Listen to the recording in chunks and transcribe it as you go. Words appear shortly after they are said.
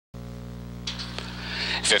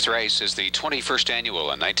Fifth race is the 21st annual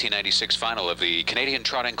and 1996 final of the Canadian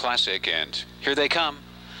Trotting Classic, and here they come.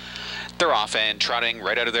 They're off, and trotting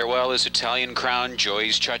right out of their well is Italian Crown,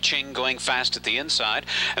 Joy's Cha-Ching going fast at the inside.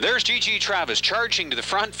 And there's G.G. Travis charging to the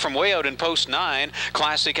front from way out in post 9.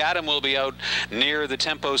 Classic Adam will be out near the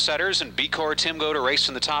tempo setters, and B-Corps Timgo to race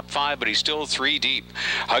in the top 5, but he's still 3 deep.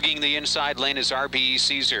 Hugging the inside lane is RBE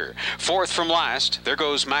Caesar. 4th from last, there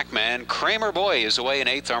goes Macman. Kramer Boy is away in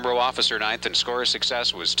 8th, Umbro Officer 9th, and Score of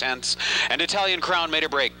Success was 10th. And Italian Crown made a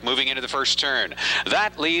break, moving into the first turn.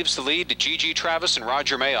 That leaves the lead to G.G. Travis and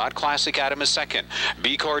Roger Mayotte. Classic Adam is 2nd.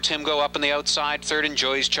 B-Corps Timgo up on the outside 3rd, and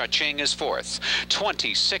Joy's Cha-Ching is 4th.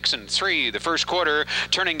 26-3 the first quarter.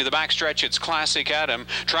 Turning to the backstretch, it's Classic Adam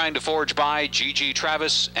trying to forge by G.G.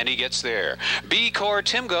 Travis, and he gets there. B-Corps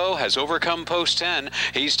Timgo has overcome post 10.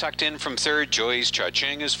 He's tucked in from 3rd. Joy's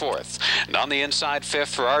Cha-Ching is 4th. And on the inside,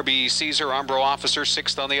 5th for RBE Caesar. Umbro Officer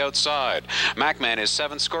 6th on the outside. Macman is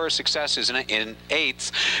 7th. Score of Success is in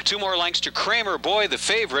 8th. 2 more lengths to Kramer Boy, the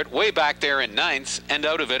favorite, way back there in 9th, and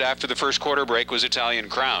out of it after the first quarter break was Italian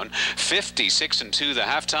Crown. 56-2 the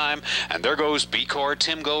halftime, and there goes B-Corps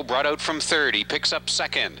Timgo, brought out from 3rd. He picks up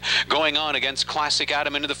 2nd. Going on against Classic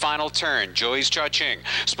Adam into the final turn. Joy's Cha-Ching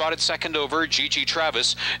spotted 2nd over. G.G.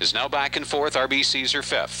 Travis is now back in 4th. RB Caesar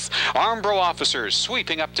 5th. Umbro Officers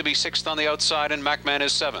sweeping up to be 6th on the outside, and Macman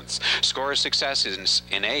is 7th. Score of Success is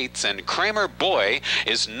in 8th, and Kramer Boy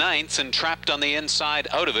is 9th, and trapped on the inside,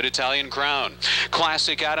 out of it, Italian Crown.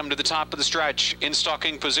 Classic Adam to the top of the stretch in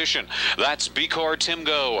stalking position. That's B-Corps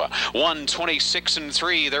Timgo.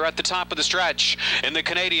 1:26-3. They're at the top of the stretch in the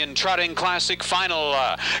Canadian Trotting Classic final.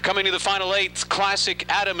 Coming to the final 8th, Classic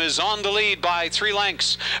Adam is on the lead by 3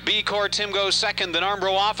 lengths. B-Corps Timgo 2nd, then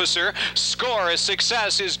Umbro Officer. Score of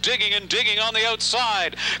Success is digging and digging on the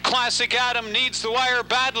outside. Classic Adam needs the wire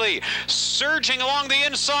badly. Surging along the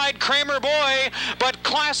inside, Kramer Boy, but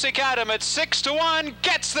Classic Adam at 6-1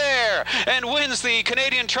 gets there and wins the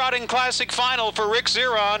Canadian Trotting Classic final for Rick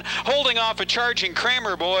Zeron, holding off a charging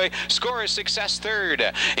Kramer Boy. Score of Success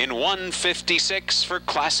 3rd in 1:56 for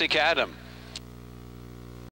Classic Adam.